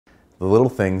The little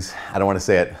things, I don't want to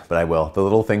say it, but I will. The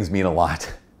little things mean a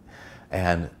lot.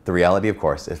 And the reality, of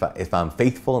course, if I'm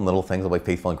faithful in little things, I'll be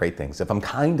faithful in great things. If I'm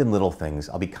kind in little things,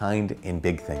 I'll be kind in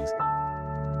big things.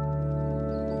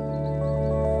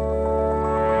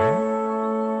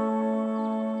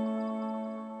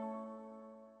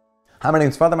 Hi, my name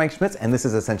is Father Mike Schmitz, and this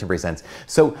is Ascension Presents.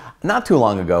 So, not too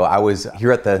long ago, I was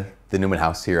here at the Newman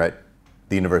House here at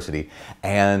the university,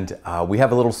 and we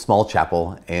have a little small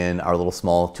chapel in our little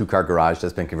small two-car garage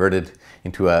that's been converted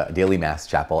into a daily mass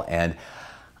chapel. And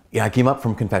yeah, I came up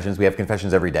from confessions. We have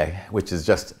confessions every day, which is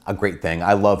just a great thing.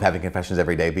 I love having confessions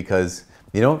every day because,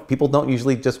 you know, people don't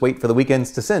usually just wait for the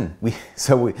weekends to sin.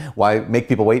 Why make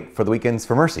people wait for the weekends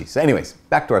for mercy? So anyways,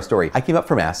 back to our story. I came up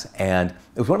for Mass, and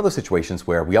it was one of those situations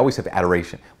where we always have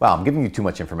adoration. Wow, I'm giving you too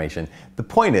much information. The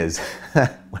point is,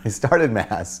 when I started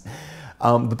Mass,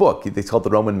 the book, it's called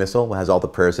the Roman Missal, it has all the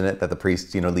prayers in it that the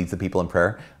priest, leads the people in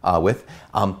prayer with.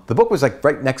 The book was like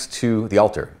right next to the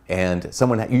altar, and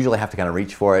someone usually have to kind of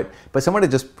reach for it, but someone had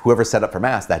just, whoever set up for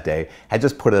Mass that day, had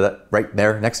just put it right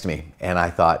there next to me. And I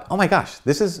thought, oh my gosh,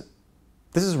 this is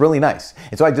really nice.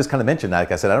 And so I just kind of mentioned that,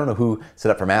 like I said, I don't know who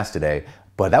set up for Mass today,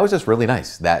 but that was just really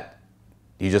nice that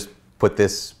you just put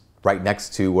this right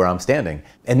next to where I'm standing.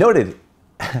 And noted,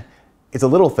 it's a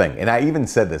little thing, and I even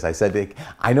said this. I said,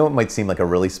 I know it might seem like a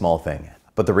really small thing,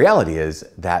 but the reality is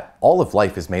that all of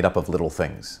life is made up of little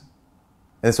things.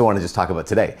 And this is what I want to just talk about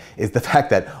today, is the fact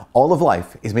that all of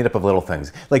life is made up of little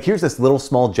things. Like here's this little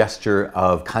small gesture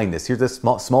of kindness. Here's this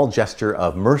small gesture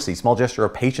of mercy, small gesture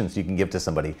of patience you can give to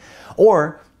somebody.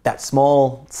 Or that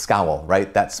small scowl,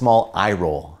 right? That small eye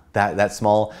roll, that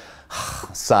small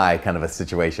sigh kind of a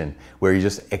situation where you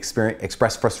just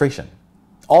express frustration.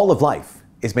 All of life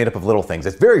is made up of little things.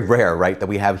 It's very rare, right, that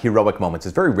we have heroic moments.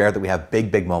 It's very rare that we have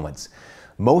big moments.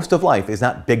 Most of life is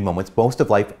not big moments. Most of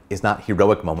life is not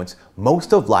heroic moments.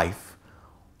 Most of life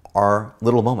are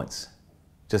little moments,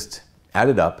 just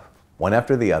added up, one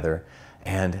after the other,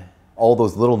 and all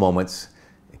those little moments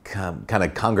kind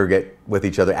of congregate with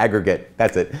each other, aggregate,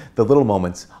 that's it. The little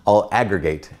moments all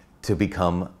aggregate to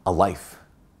become a life.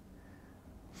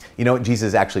 You know,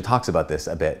 Jesus actually talks about this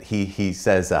a bit. He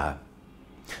says,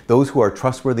 those who are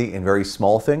trustworthy in very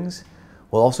small things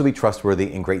will also be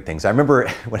trustworthy in great things. I remember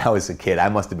when I was a kid, I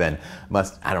must have been,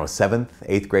 I don't know, 7th,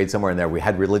 8th grade, somewhere in there, we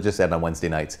had religious ed on Wednesday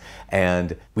nights,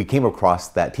 and we came across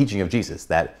that teaching of Jesus,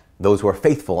 that those who are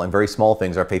faithful in very small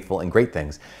things are faithful in great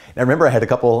things. And I remember I had a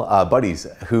couple buddies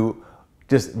who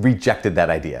just rejected that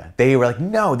idea. They were like,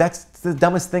 no, that's the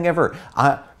dumbest thing ever.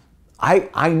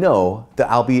 I know that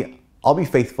I'll be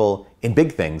faithful in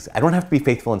big things. I don't have to be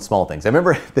faithful in small things. I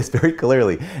remember this very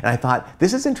clearly, and I thought,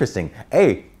 this is interesting.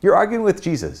 A, you're arguing with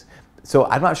Jesus, so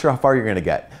I'm not sure how far you're gonna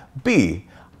get. B,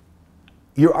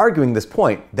 you're arguing this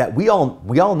point that we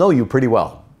all know you pretty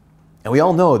well. And we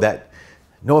all know that,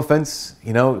 no offense,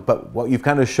 but what you've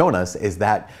kind of shown us is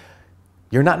that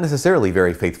you're not necessarily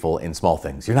very faithful in small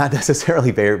things. You're not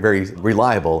necessarily very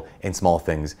reliable in small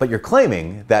things, but you're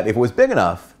claiming that if it was big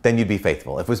enough, then you'd be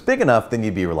faithful. If it was big enough, then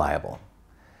you'd be reliable.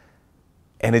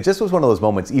 And it just was one of those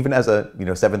moments, even as a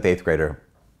 7th, 8th grader,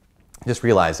 just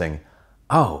realizing,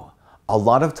 oh, a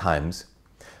lot of times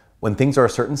when things are a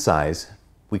certain size,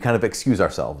 we kind of excuse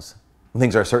ourselves. When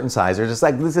things are a certain size, they're just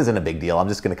like, this isn't a big deal. I'm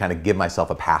just gonna kind of give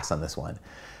myself a pass on this one.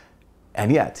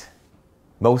 And yet,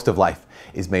 most of life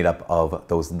is made up of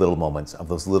those little moments, of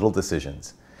those little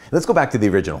decisions. Let's go back to the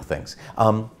original things.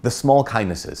 The small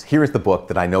kindnesses. Here is the book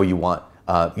that I know you want.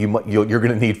 You're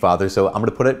going to need, Father, so I'm going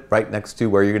to put it right next to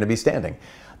where you're going to be standing.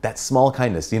 That small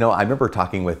kindness. I remember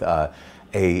talking with a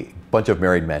bunch of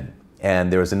married men,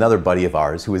 and there was another buddy of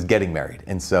ours who was getting married.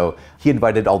 And so he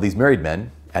invited all these married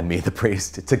men, and me, the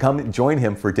priest, to come and join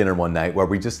him for dinner one night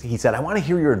where he said, I want to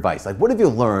hear your advice. Like, what have you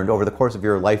learned over the course of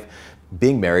your life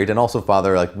being married? And also,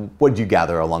 Father, like, what did you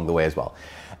gather along the way as well?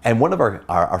 And one of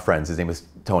our friends, his name was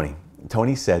Tony.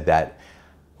 Tony said that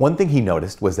one thing he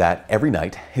noticed was that every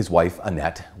night his wife,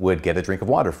 Annette, would get a drink of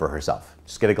water for herself,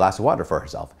 just get a glass of water for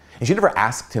herself. And she never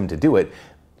asked him to do it,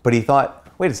 but he thought,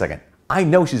 wait a second, I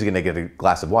know she's going to get a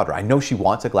glass of water. I know she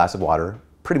wants a glass of water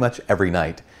pretty much every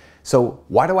night. So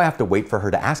why do I have to wait for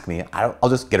her to ask me? I'll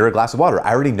just get her a glass of water.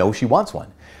 I already know she wants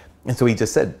one. And so he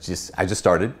just said, I just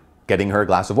started getting her a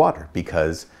glass of water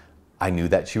because I knew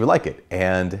that she would like it.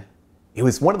 And it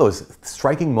was one of those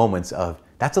striking moments of,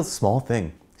 that's a small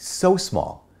thing, so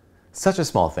small, such a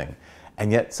small thing,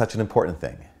 and yet such an important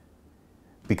thing,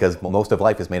 because most of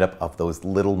life is made up of those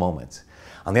little moments.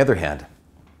 On the other hand,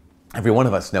 every one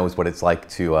of us knows what it's like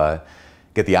to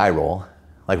get the eye roll,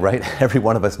 like, right? Every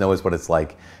one of us knows what it's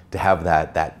like to have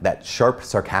that sharp,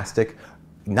 sarcastic,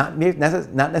 not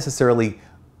necessarily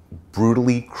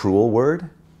brutally cruel word,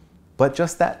 but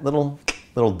just that little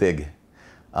dig.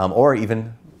 Or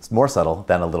even more subtle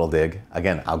than a little dig.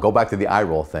 Again, I'll go back to the eye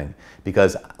roll thing,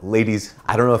 because ladies,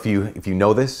 I don't know if you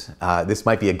know this, this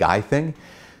might be a guy thing.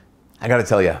 I gotta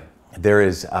tell you, there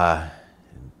is, I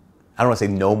don't want to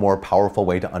say no more powerful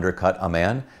way to undercut a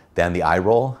man than the eye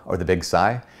roll or the big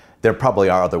sigh. There probably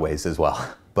are other ways as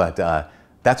well, but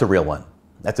that's a real one.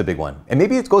 That's a big one. And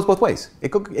maybe it goes both ways.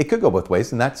 It could go both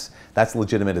ways, and that's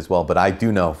legitimate as well. But I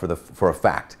do know for a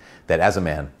fact that as a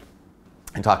man,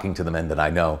 and talking to the men that I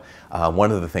know,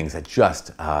 one of the things that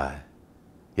just,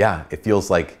 it feels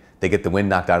like they get the wind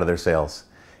knocked out of their sails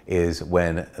is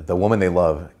when the woman they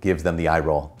love gives them the eye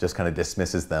roll, just kind of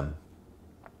dismisses them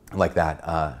like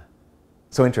that.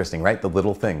 So interesting, right? The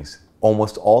little things.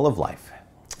 Almost all of life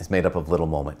is made up of little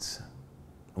moments,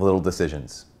 little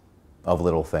decisions, of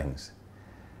little things.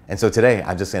 And so today,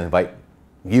 I'm just going to invite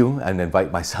you and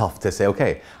invite myself to say,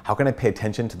 okay, how can I pay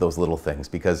attention to those little things?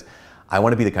 Because I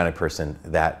want to be the kind of person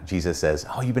that Jesus says,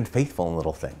 oh, you've been faithful in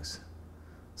little things.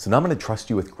 So now I'm going to trust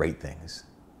you with great things.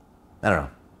 I don't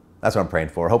know. That's what I'm praying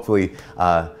for. Hopefully,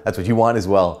 that's what you want as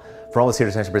well. For all this here,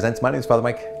 Ascension Presents, my name is Father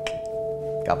Mike.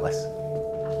 God bless.